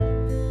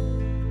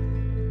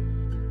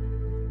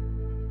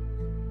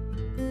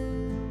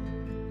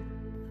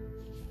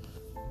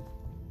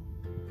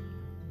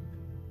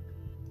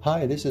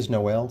Hi, this is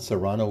Noel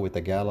Serrano with the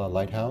Gala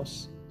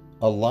Lighthouse,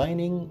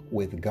 aligning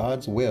with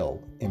God's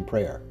will in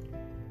prayer.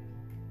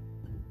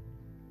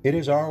 It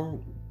is our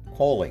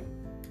calling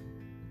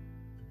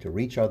to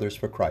reach others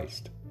for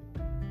Christ.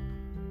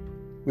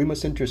 We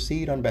must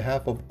intercede on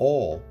behalf of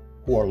all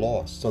who are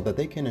lost so that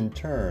they can in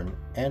turn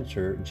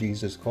answer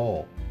Jesus'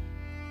 call.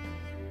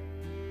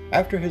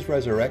 After his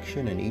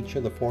resurrection in each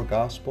of the four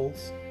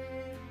Gospels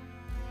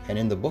and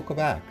in the book of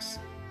Acts,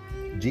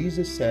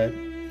 Jesus said,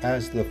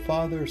 "As the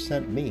Father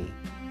sent me,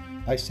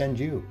 I send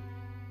you."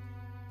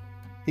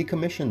 He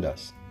commissioned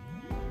us.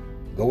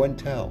 Go and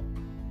tell.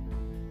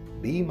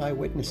 Be my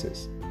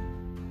witnesses.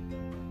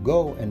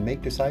 Go and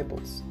make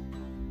disciples.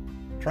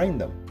 Train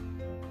them.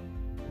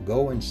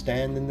 Go and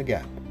stand in the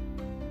gap.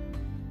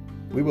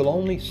 We will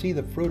only see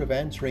the fruit of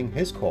answering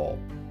his call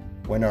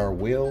when our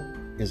will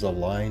is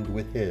aligned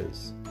with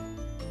his.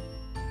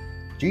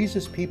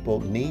 Jesus' people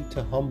need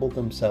to humble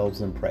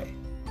themselves and pray,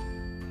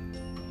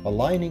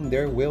 aligning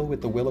their will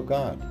with the will of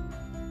God.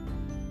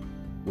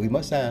 We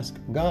must ask,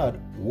 God,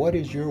 what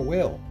is your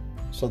will,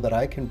 so that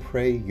I can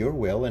pray your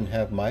will and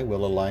have my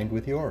will aligned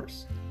with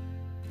yours?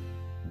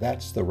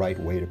 That's the right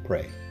way to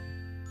pray.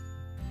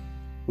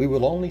 We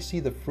will only see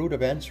the fruit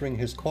of answering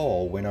his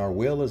call when our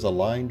will is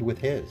aligned with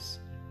his.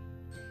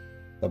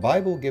 The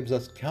Bible gives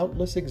us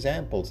countless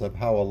examples of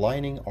how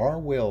aligning our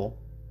will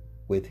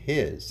with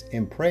his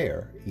in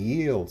prayer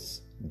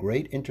yields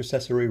great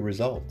intercessory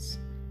results.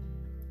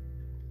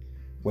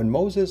 When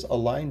Moses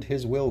aligned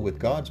his will with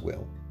God's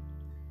will,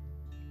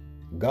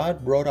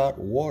 God brought out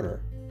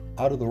water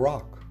out of the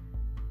rock.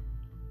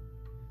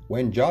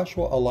 When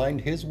Joshua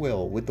aligned his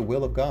will with the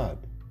will of God,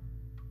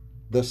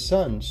 the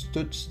sun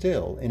stood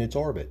still in its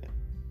orbit.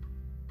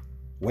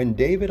 When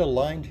David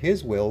aligned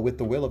his will with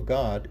the will of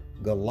God,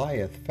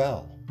 Goliath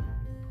fell.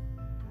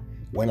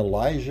 When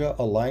Elijah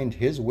aligned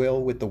his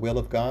will with the will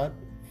of God,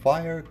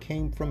 fire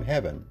came from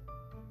heaven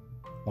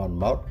on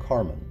Mount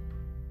Carmel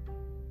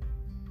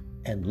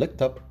and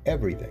licked up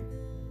everything,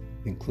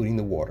 including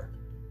the water.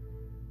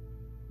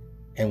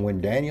 And when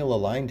Daniel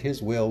aligned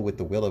his will with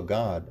the will of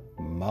God,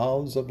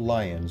 mouths of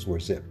lions were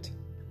zipped.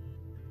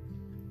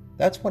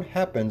 That's what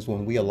happens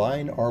when we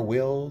align our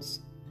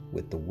wills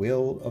with the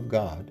will of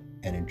God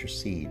and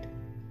intercede.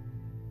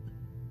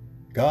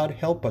 God,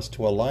 help us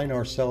to align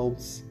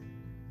ourselves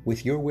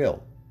with your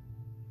will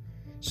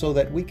so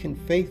that we can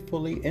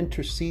faithfully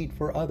intercede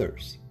for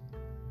others.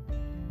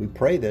 We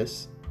pray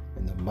this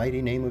in the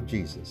mighty name of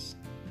Jesus.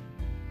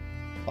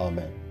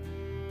 Amen.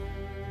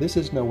 This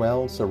is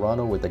Noel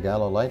Serrano with the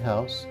Gala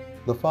Lighthouse.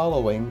 The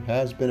following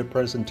has been a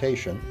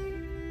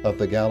presentation of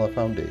the Gala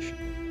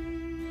Foundation.